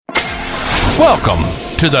Welcome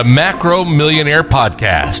to the Macro Millionaire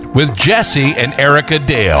Podcast with Jesse and Erica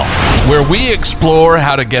Dale, where we explore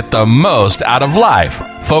how to get the most out of life,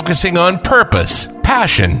 focusing on purpose,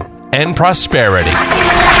 passion, and prosperity.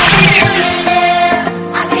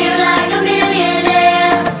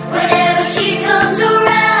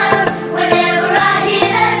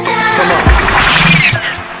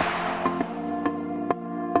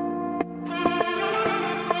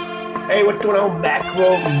 Hey, what's going on,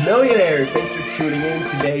 Macro Millionaires? Thanks for tuning in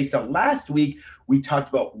today. So last week, we talked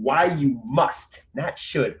about why you must, not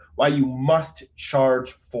should, why you must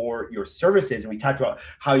charge for your services. And we talked about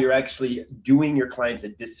how you're actually doing your clients a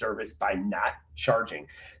disservice by not charging.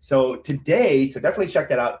 So today, definitely check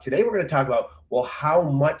that out. Today, we're going to talk about, well, how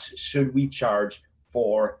much should we charge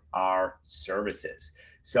for our services?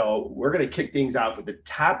 So we're going to kick things off with the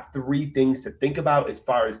top 3 things to think about as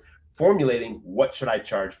far as formulating what should I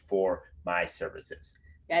charge for my services.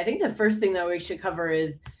 Yeah, I think the first thing that we should cover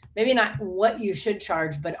is maybe not what you should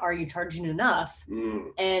charge, but are you charging enough?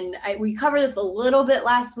 And we covered this a little bit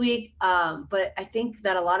last week, but I think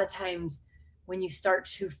that a lot of times when you start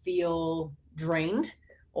to feel drained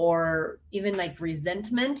or even like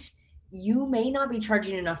resentment, you may not be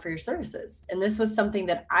charging enough for your services. And this was something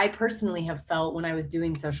that I personally have felt when I was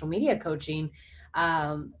doing social media coaching,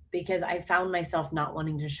 because I found myself not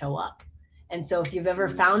wanting to show up. And so if you've ever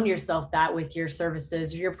found yourself that with your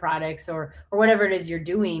services or your products or whatever it is you're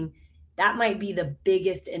doing, that might be the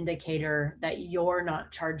biggest indicator that you're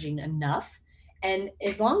not charging enough. And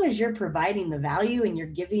as long as you're providing the value and you're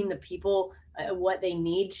giving the people what they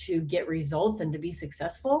need to get results and to be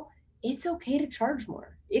successful, it's okay to charge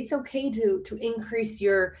more. It's okay to increase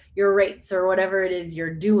your rates or whatever it is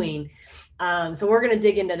you're doing. So we're going to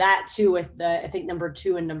dig into that too with I think number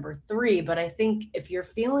 2 and number 3. But I think if you're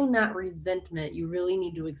feeling that resentment, you really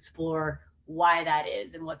need to explore why that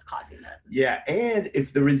is and what's causing that. Yeah. And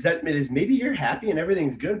if the resentment is maybe you're happy and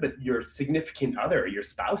everything's good, but your significant other, your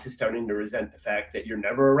spouse is starting to resent the fact that you're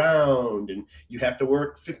never around and you have to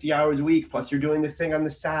work 50 hours a week, plus you're doing this thing on the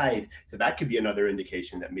side. So that could be another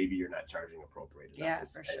indication that maybe you're not charging appropriately. Yeah,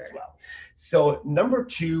 for sure. As well. So number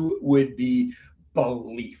 2 would be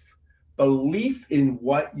belief in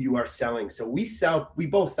what you are selling. So we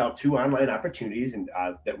both sell 2 online opportunities and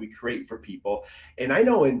that we create for people. And I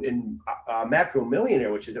know in Macro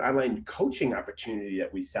Millionaire, which is an online coaching opportunity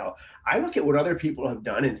that we sell, I look at what other people have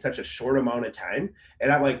done in such a short amount of time.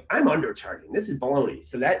 And I'm like, I'm undercharging. This is baloney.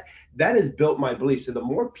 So that has built my belief. So the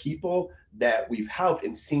more people that we've helped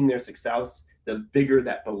and seen their success, the bigger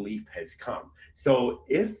that belief has come. So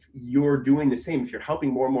if you're doing the same, if you're helping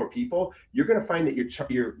more and more people, you're going to find that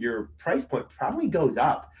your price point probably goes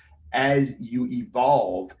up as you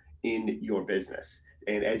evolve in your business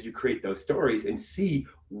and as you create those stories and see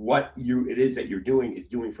what it is that you're doing is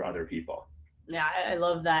doing for other people. Yeah, I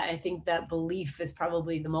love that. I think that belief is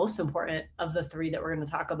probably the most important of the 3 that we're going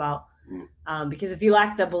to talk about. Because if you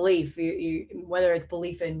lack the belief, you whether it's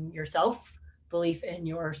belief in yourself, belief in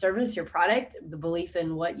your service, your product, the belief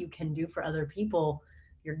in what you can do for other people,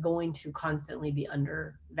 you're going to constantly be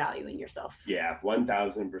undervaluing yourself. Yeah,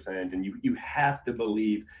 1000%. And you have to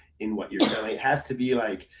believe in what you're selling. It has to be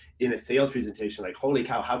like in a sales presentation, like, holy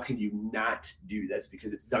cow, how can you not do this?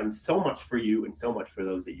 Because it's done so much for you and so much for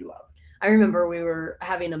those that you love. I remember we were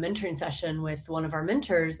having a mentoring session with one of our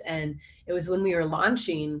mentors, and it was when we were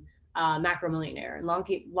launching Macro Millionaire and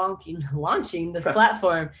launching this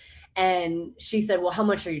platform. And she said, well, how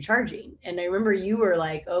much are you charging? And I remember you were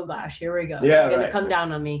like, oh gosh, here we go. Yeah, it's going to come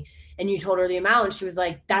down on me. And you told her the amount and she was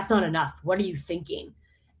like, that's not enough. What are you thinking?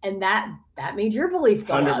 And that made your belief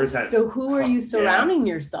go 100%. Up. So who are you surrounding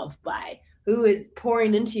yourself by? Who is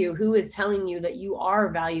pouring into you? Who is telling you that you are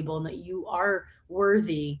valuable and that you are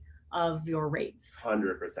worthy of your rates?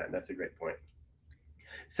 100%. That's a great point.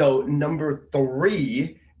 So number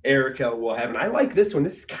 3, Erica will have, and I like this one.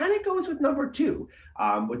 This kind of goes with number 2,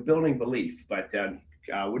 with building belief. But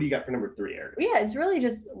what do you got for number 3, Erica? Yeah, it's really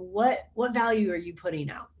just what value are you putting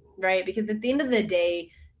out, right? Because at the end of the day,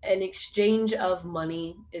 an exchange of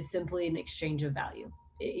money is simply an exchange of value.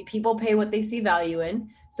 People pay what they see value in.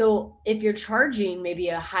 So if you're charging maybe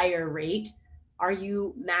a higher rate, are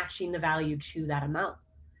you matching the value to that amount?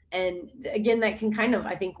 And again, that can kind of,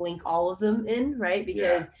 I think, link all of them in, right?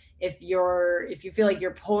 Because if you feel like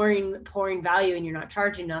you're pouring value and you're not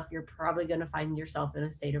charging enough, you're probably going to find yourself in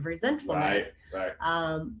a state of resentfulness. Right.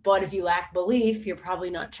 But if you lack belief, you're probably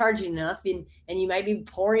not charging enough, and you might be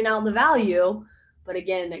pouring out the value. But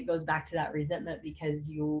again, it goes back to that resentment because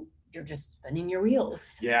you're just spinning your wheels.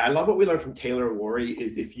 Yeah, I love what we learned from Taylor Worry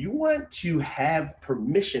is if you want to have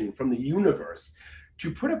permission from the universe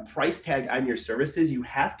to put a price tag on your services, you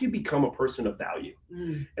have to become a person of value.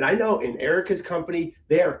 And I know in Erica's company,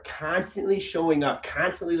 they are constantly showing up,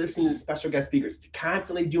 constantly listening to special guest speakers,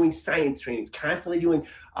 constantly doing science trainings, constantly doing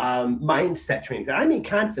mindset trainings. And I mean,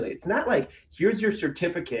 constantly. It's not like, here's your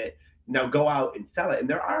certificate, now go out and sell it. And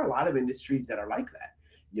there are a lot of industries that are like that.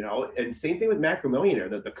 You know, and same thing with Macro Millionaire,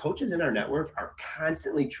 that the coaches in our network are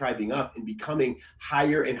constantly driving up and becoming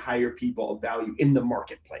higher and higher people of value in the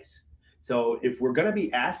marketplace. So if we're going to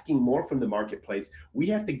be asking more from the marketplace, we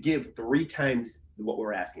have to give 3 times what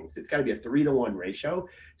we're asking. So it's got to be a 3-to-1 ratio.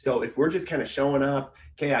 So if we're just kind of showing up,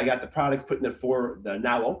 okay, I got the products, putting it for the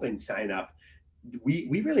now open sign up,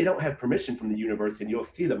 we really don't have permission from the universe, and you'll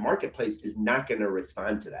see the marketplace is not going to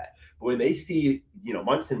respond to that. But when they see, you know,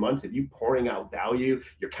 months and months of you pouring out value,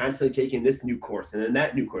 you're constantly taking this new course and then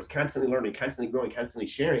that new course, constantly learning, constantly growing, constantly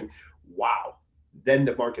sharing. Wow. Then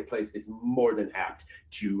the marketplace is more than apt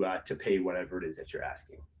to pay whatever it is that you're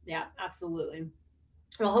asking. Yeah, absolutely.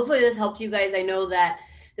 Well, hopefully this helped you guys. I know that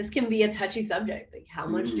this can be a touchy subject. Like, how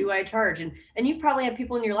much do I charge? And you've probably had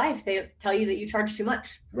people in your life, they tell you that you charge too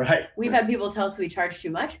much. Right. We've had people tell us we charge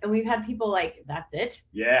too much, and we've had people like, that's it.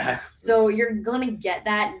 Yeah. So you're going to get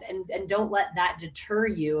that, and don't let that deter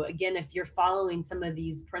you. Again, if you're following some of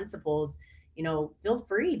these principles, you know, feel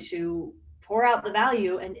free to pour out the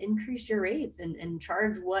value and increase your rates and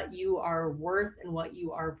charge what you are worth and what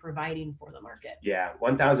you are providing for the market. Yeah,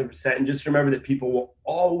 1000%. And just remember that people will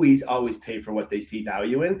always pay for what they see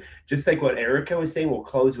value in. Just like what Erica was saying, we'll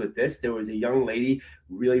close with this. There was a young lady,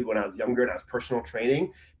 really, when I was younger and I was personal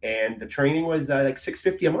training, and the training was like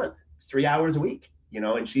 $650 a month, 3 hours a week. You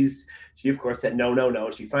know, and she of course said, no.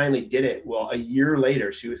 She finally did it. Well, a year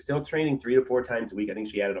later, she was still training 3 to 4 times a week. I think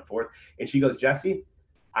she added a 4th. And she goes, Jesse,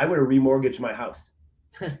 I would have remortgaged my house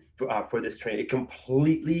for this training. It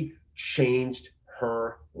completely changed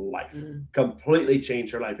her life, completely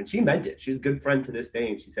changed her life. And she meant it. She's a good friend to this day.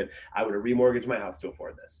 And she said, I would have remortgaged my house to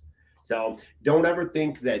afford this. So don't ever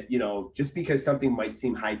think that, you know, just because something might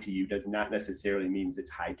seem high to you does not necessarily mean it's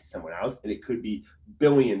high to someone else. And it could be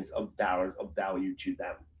billions of dollars of value to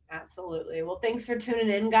them. Absolutely. Well, thanks for tuning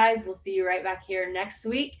in, guys. We'll see you right back here next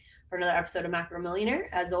week for another episode of Macro Millionaire.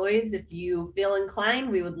 As always, if you feel inclined,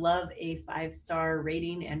 we would love a 5-star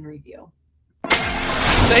rating and review.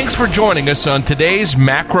 Thanks for joining us on today's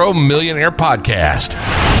Macro Millionaire podcast.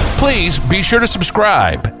 Please be sure to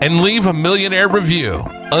subscribe and leave a millionaire review.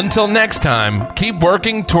 Until next time, keep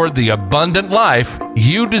working toward the abundant life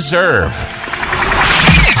you deserve.